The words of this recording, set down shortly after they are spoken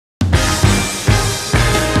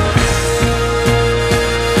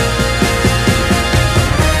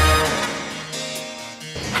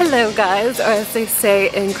guys, or as they say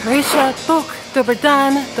in Croatia, bok, dobar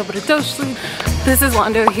dan, dobrodošli. This is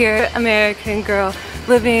Wando here, American girl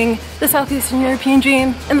living the Southeastern European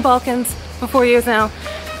dream in the Balkans for 4 years now.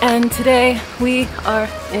 And today we are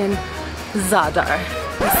in Zadar.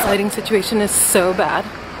 This lighting situation is so bad.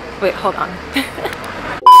 Wait, hold on.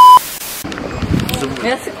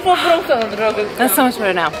 That's so much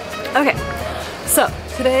better now. Okay, so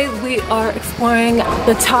today we are exploring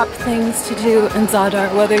the top things to do in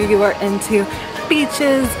Zadar, whether you are into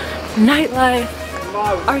beaches, nightlife,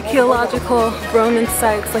 archaeological Roman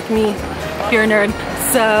sites like me, if you're a nerd.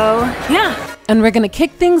 So yeah. And we're gonna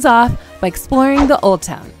kick things off by exploring the Old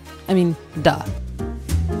Town. I mean, duh.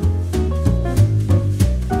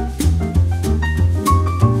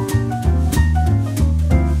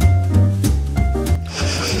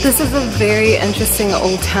 This is a very interesting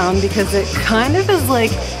old town because it kind of is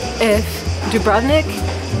like if Dubrovnik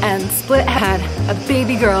and Split had a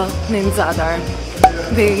baby girl named Zadar.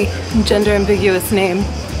 Very gender ambiguous name,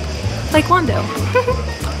 like Wando.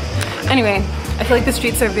 Anyway, I feel like the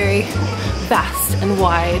streets are very vast and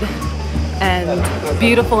wide and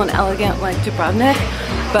beautiful and elegant like Dubrovnik,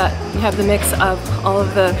 but you have the mix of all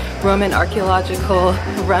of the Roman archaeological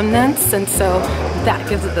remnants, and so that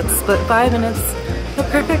gives it that Split vibe, and it's a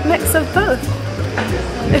perfect mix of both,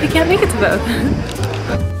 if you can't make it to both.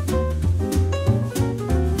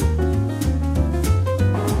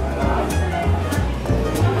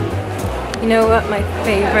 You know what my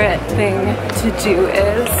favorite thing to do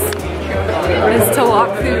is to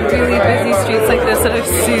walk through really busy streets like this that are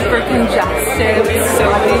super congested with so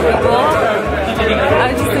many people.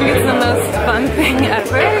 I just think it's the most fun thing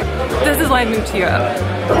ever. This is why I moved to Europe.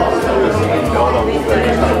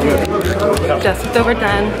 Just dobar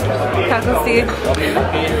dan, kako si?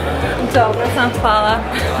 Dobro sam, hvala.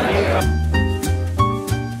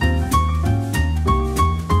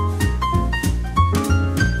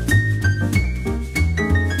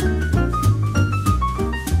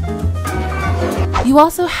 You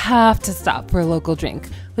also have to stop for a local drink,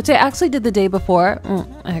 which I actually did the day before.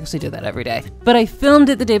 I actually do that every day, but I filmed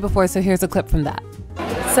it the day before, so here's a clip from that.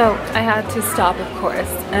 So I had to stop, of course,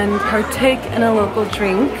 and partake in a local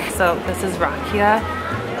drink. So this is Rakia,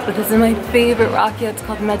 but this is my favorite Rakia. It's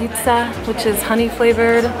called Medica, which is honey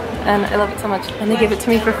flavored, and I love it so much. And they gave it to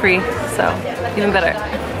me for free, so even better.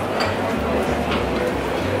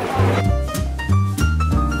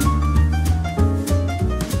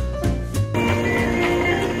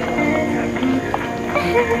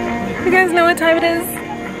 You guys know what time it is?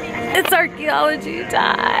 It's archaeology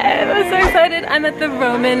time! I'm so excited. I'm at the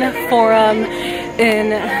Roman Forum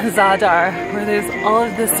in Zadar, where there's all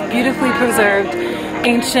of this beautifully preserved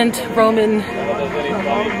ancient Roman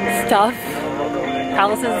stuff.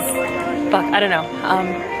 Palaces? Fuck, I don't know.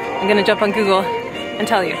 I'm gonna jump on Google and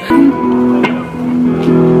tell you.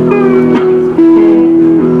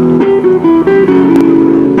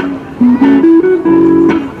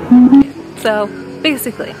 So,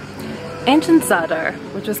 basically, ancient Zadar,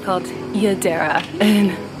 which was called Zadar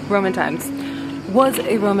in Roman times, was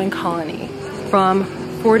a Roman colony from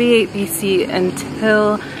 48 BC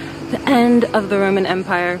until the end of the Roman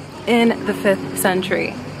Empire in the 5th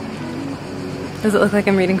century. Does it look like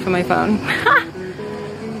I'm reading from my phone?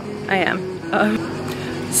 I am.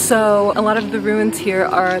 So a lot of the ruins here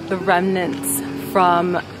are the remnants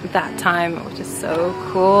from that time, which is so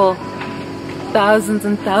cool. Thousands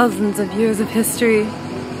and thousands of years of history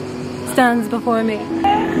stands before me.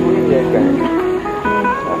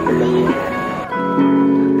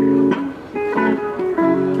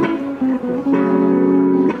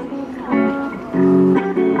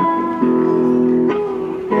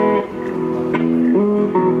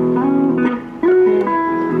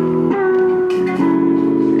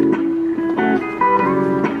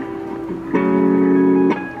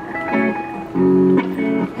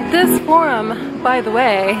 This forum, by the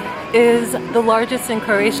way, is the largest in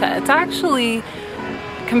Croatia. It's actually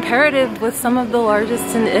comparative with some of the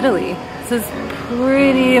largest in Italy. This is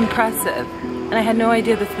pretty impressive. And I had no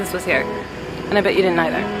idea that this was here. And I bet you didn't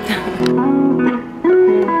either.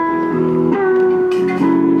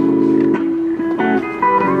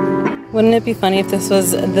 Wouldn't it be funny if this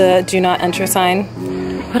was the do not enter sign?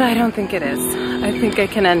 But I don't think it is. I think I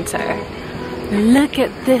can enter. Look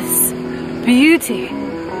at this beauty.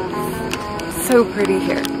 So pretty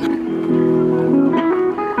here.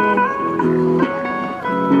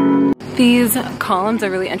 These columns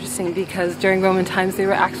are really interesting because during Roman times they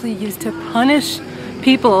were actually used to punish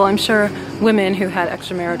people, I'm sure women who had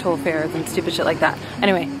extramarital affairs and stupid shit like that.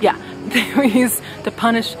 Anyway, yeah, they were used to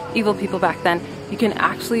punish evil people back then. You can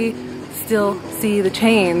actually still see the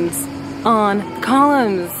chains on the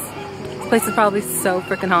columns. place is probably so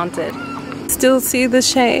freaking haunted. Still see the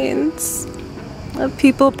chains of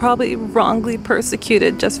people probably wrongly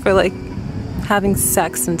persecuted just for like having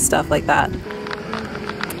sex and stuff like that.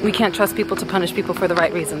 We can't trust people to punish people for the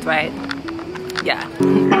right reasons, right? Yeah.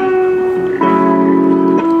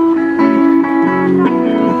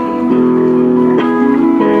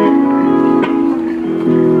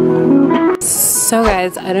 So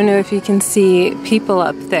guys, I don't know if you can see people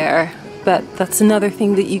up there, but that's another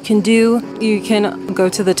thing that you can do. You can go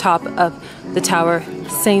to the top of the tower,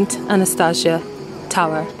 St. Anastasia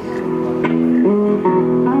Tower.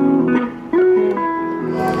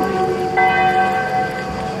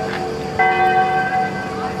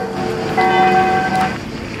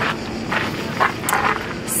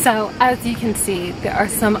 So as you can see, there are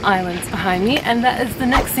some islands behind me, and that is the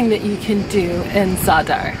next thing that you can do in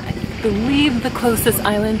Zadar. I believe the closest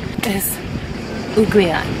island is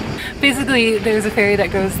Organs. Basically, there's a ferry that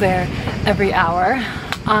goes there every hour.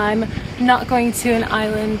 I'm not going to an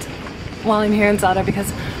island while I'm here in Zadar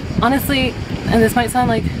because honestly, and this might sound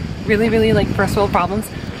like really like first world problems,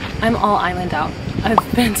 I'm all island out.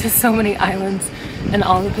 I've been to so many islands and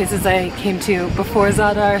all the places I came to before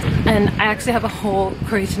Zadar, and I actually have a whole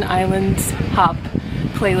Croatian island hop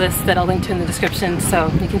playlist that I'll link to in the description,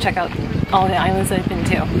 so you can check out all the islands I've been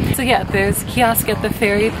to. So yeah, there's a kiosk at the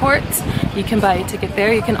ferry port. You can buy a ticket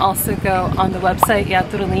there. You can also go on the website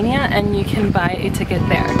Zadar and you can buy a ticket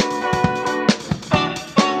there.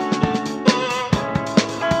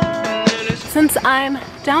 Since I'm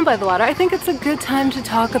down by the water, I think it's a good time to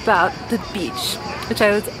talk about the beach, which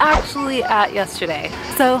I was actually at yesterday.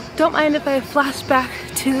 So don't mind if I flash back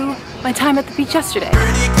to my time at the beach yesterday.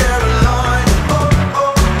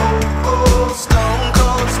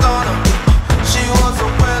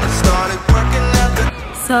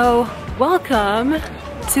 So welcome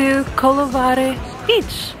to Kolovare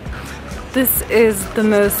beach. This is the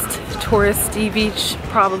most touristy beach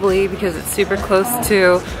probably because it's super close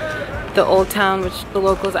to the Old Town, which the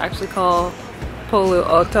locals actually call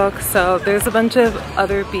Kotor. So there's a bunch of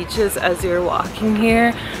other beaches as you're walking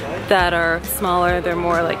here that are smaller, they're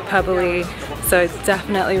more like pebbly. So I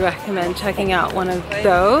definitely recommend checking out one of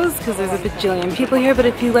those because there's a bajillion people here, but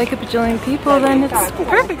if you like a bajillion people, then it's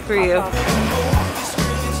perfect for you.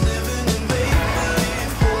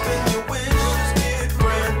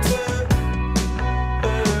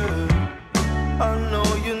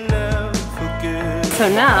 So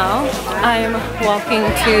now I'm walking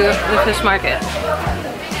to the fish market.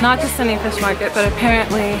 Not just any fish market, but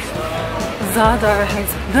apparently Zadar has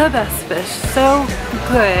the best fish. So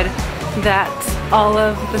good that all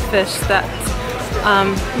of the fish that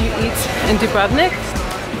you eat in Dubrovnik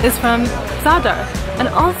is from Zadar. And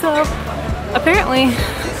also, apparently,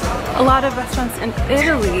 a lot of restaurants in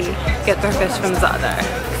Italy get their fish from Zadar.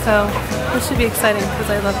 So this should be exciting because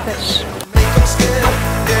I love fish.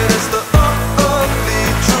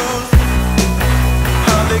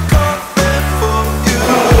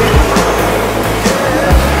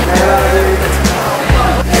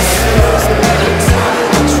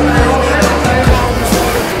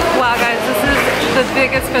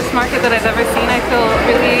 Biggest fish market that I've ever seen. I feel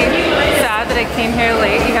really sad that I came here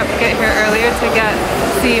late. You have to get here earlier to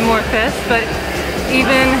see more fish, but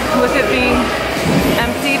even with it being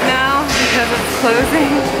emptied now because it's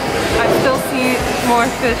closing, I still see more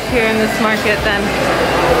fish here in this market than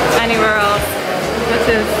anywhere else, which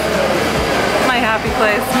is my happy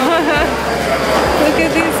place. Look at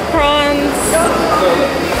these prawns.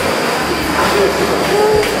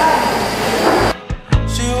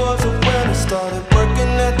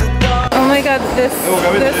 Oh my god, this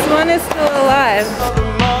one is still alive.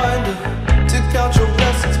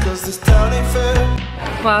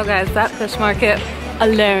 Wow guys, that fish market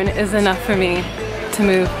alone is enough for me to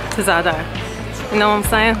move to Zadar. You know what I'm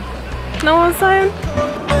saying? Know what I'm saying?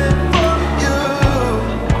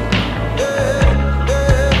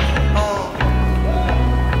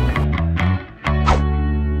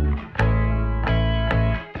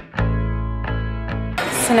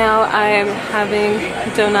 So now I am having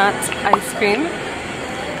donut ice cream.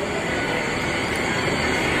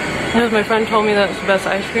 Because my friend told me that it's the best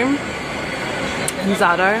ice cream in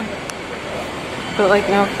Zadar. But like,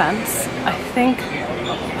 no offense, I think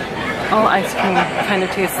all ice cream kind of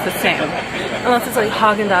tastes the same. Unless it's like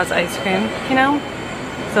Haagen-Dazs ice cream, you know?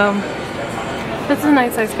 So, this is a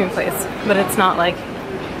nice ice cream place, but it's not like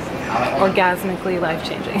orgasmically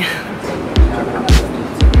life-changing.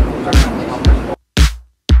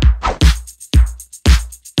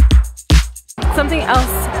 Something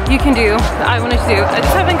else you can do that I wanted to do, I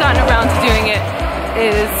just haven't gotten around to doing it,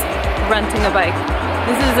 is renting a bike.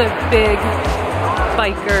 This is a big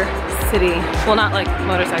biker city. Well, not like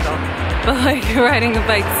motorcycle, but like riding a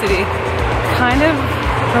bike city. Kind of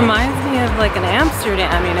reminds me of like an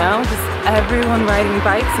Amsterdam, you know? Just everyone riding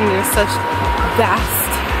bikes, and there's such vast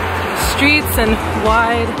streets and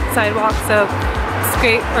wide sidewalks, so it's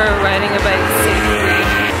great for riding a bike safely.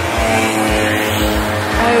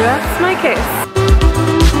 I rest my case.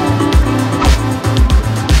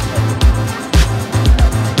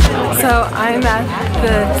 So I'm at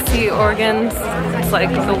the Sea Organs. It's like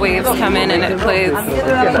the waves come in and it plays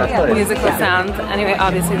musical sounds. Anyway,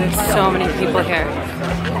 obviously there's so many people here.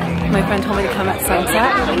 My friend told me to come at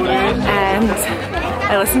sunset, and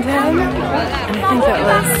I listened to him, and I think that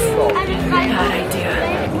was a bad idea.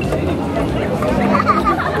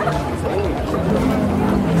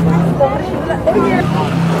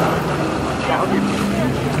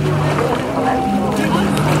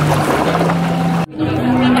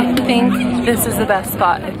 I think this is the best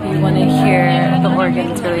spot if you want to hear the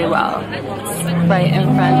organs really well. It's right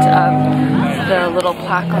in front of the little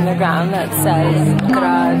plaque on the ground that says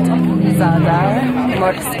Zadar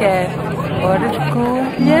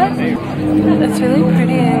It's really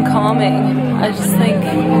pretty and calming. I just think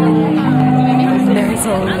there's a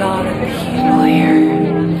lot of people here.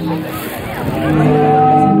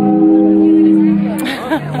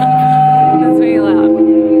 That's really loud.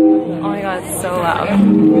 Oh my god, it's so loud.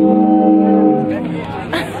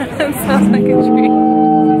 It sounds like a tree.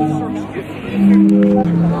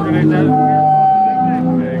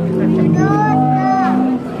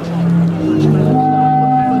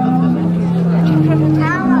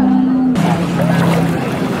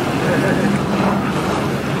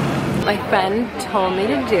 My friend told me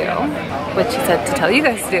to do, which she said to tell you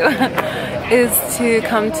guys to do, is to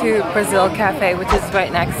come to Brazil Cafe, which is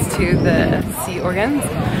right next to the Sea Organs,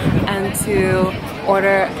 and to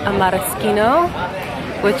order a Maraschino,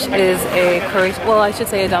 which is a Croatian, well, I should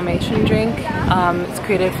say a Dalmatian drink. It's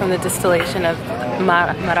created from the distillation of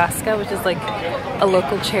Maraschino, which is like a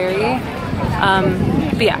local cherry.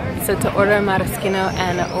 But yeah, so to order a Maraschino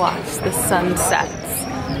and watch the sunsets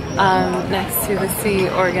next to the Sea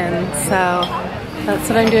Organ. So that's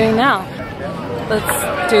what I'm doing now.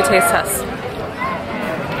 Let's do a taste test.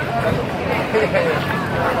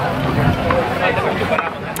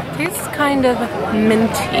 Tastes kind of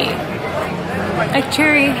minty, like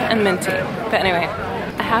cherry and minty. But anyway,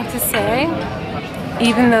 I have to say,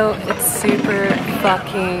 even though it's super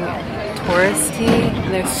fucking touristy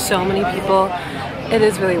and there's so many people, it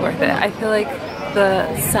is really worth it. I feel like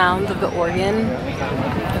the sound of the organ,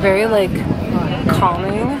 very like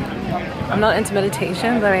calming. I'm not into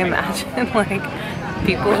meditation, but I imagine like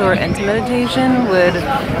people who are into meditation would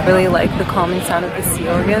really like the calming sound of the sea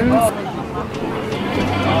organs.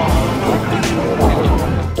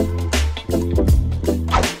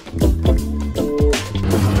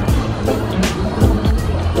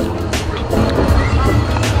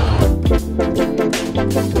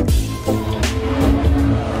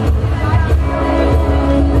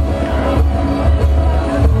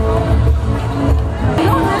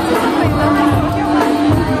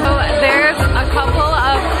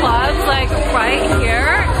 Right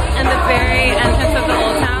here in the very entrance of the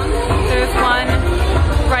Old Town. There's one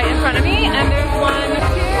right in front of me, and there's one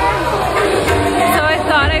here. So I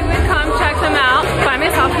thought I would come check them out by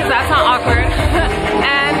myself because that's not awkward.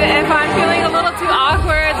 And if I'm feeling a little too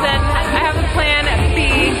awkward, then I have a plan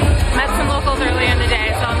B. Met some locals earlier in the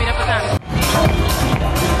day, so I'll meet up with them.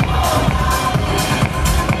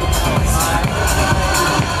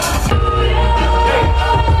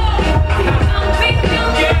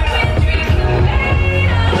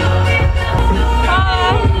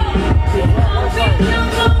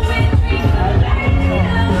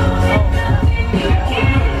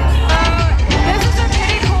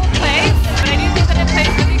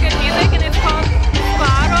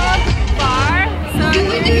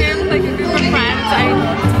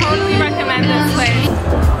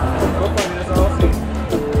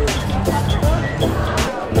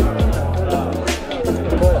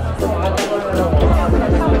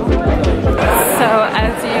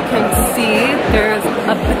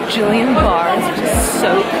 Bajillion bars, which is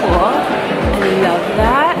so cool. I love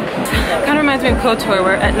that. Kind of reminds me of Kotor,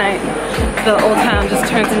 where at night the Old Town just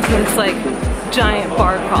turns into this like giant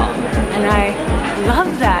bar crawl, and I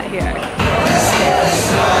love that here.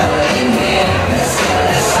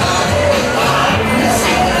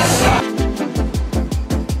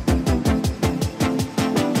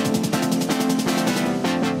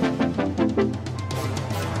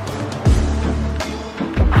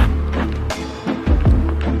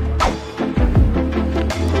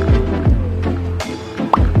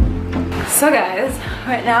 So guys,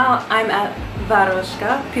 right now I'm at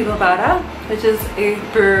Varoshka Pivovara, which is a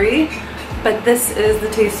brewery, but this is the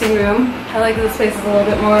tasting room. I like this place. It's a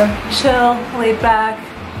little bit more chill, laid back,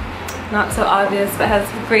 not so obvious, but has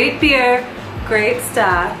great beer, great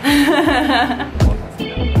staff.